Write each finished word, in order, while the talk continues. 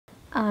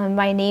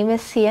My name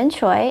is Sooyun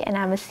Choi, and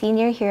I'm a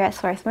senior here at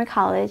Swarthmore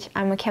College.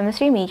 I'm a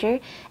chemistry major,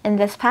 and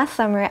this past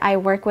summer I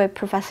worked with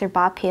Professor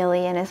Bob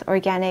Paley in his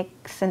organic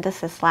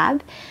synthesis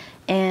lab.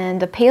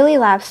 And the Paley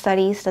lab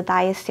studies the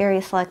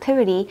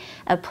diastereoselectivity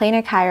of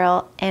planar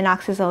chiral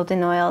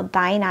N-Oxazolidinoyl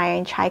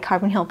dianiron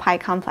Tricarbonyl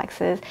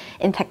complexes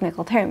in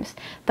technical terms.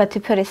 But to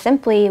put it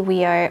simply,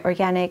 we are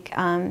organic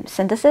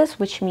synthesis,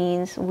 which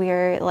means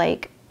we're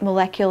like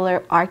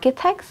molecular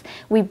architects.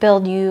 We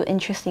build new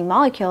interesting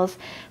molecules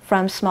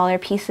from smaller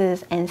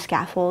pieces and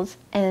scaffolds.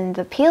 And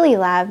the Paley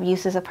lab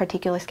uses a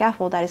particular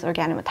scaffold that is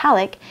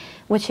organometallic,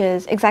 which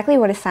is exactly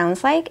what it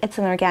sounds like. It's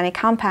an organic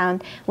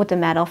compound with a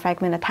metal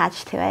fragment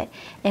attached to it.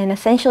 And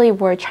essentially,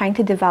 we're trying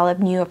to develop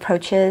new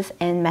approaches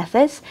and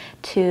methods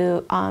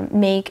to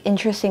make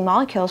interesting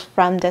molecules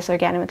from this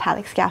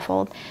organometallic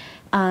scaffold.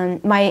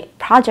 My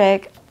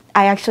project,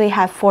 I actually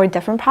have 4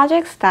 different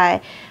projects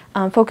that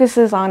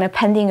focuses on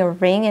appending a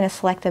ring in a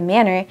selective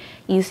manner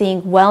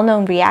using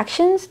well-known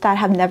reactions that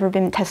have never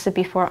been tested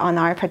before on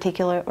our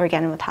particular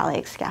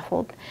organometallic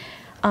scaffold.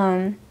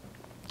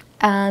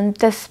 And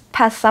this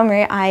past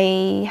summer,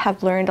 I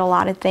have learned a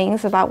lot of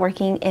things about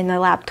working in a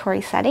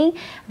laboratory setting,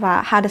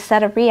 about how to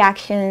set up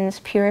reactions,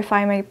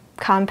 purify my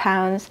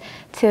compounds,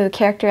 to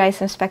characterize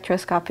them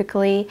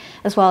spectroscopically,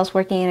 as well as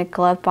working in a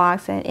glove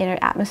box and inner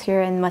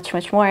atmosphere and much,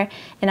 much more.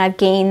 And I've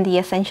gained the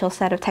essential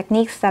set of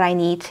techniques that I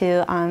need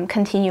to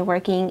continue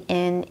working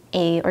in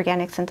a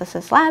organic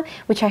synthesis lab,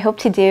 which I hope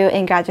to do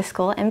in graduate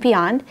school and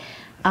beyond.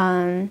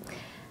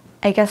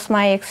 I guess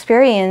my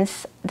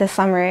experience this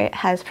summer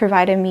has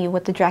provided me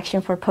with the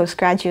direction for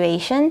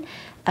post-graduation,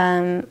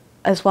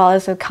 as well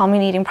as a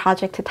culminating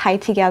project to tie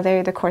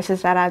together the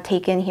courses that I've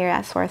taken here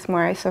at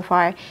Swarthmore so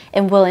far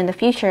and will in the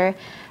future,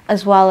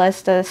 as well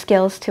as the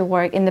skills to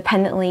work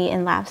independently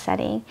in lab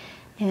setting.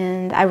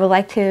 And I would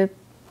like to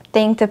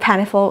thank the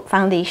Planar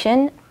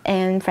Foundation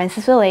and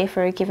Francis Velay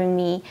for giving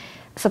me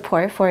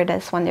support for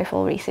this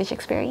wonderful research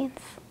experience.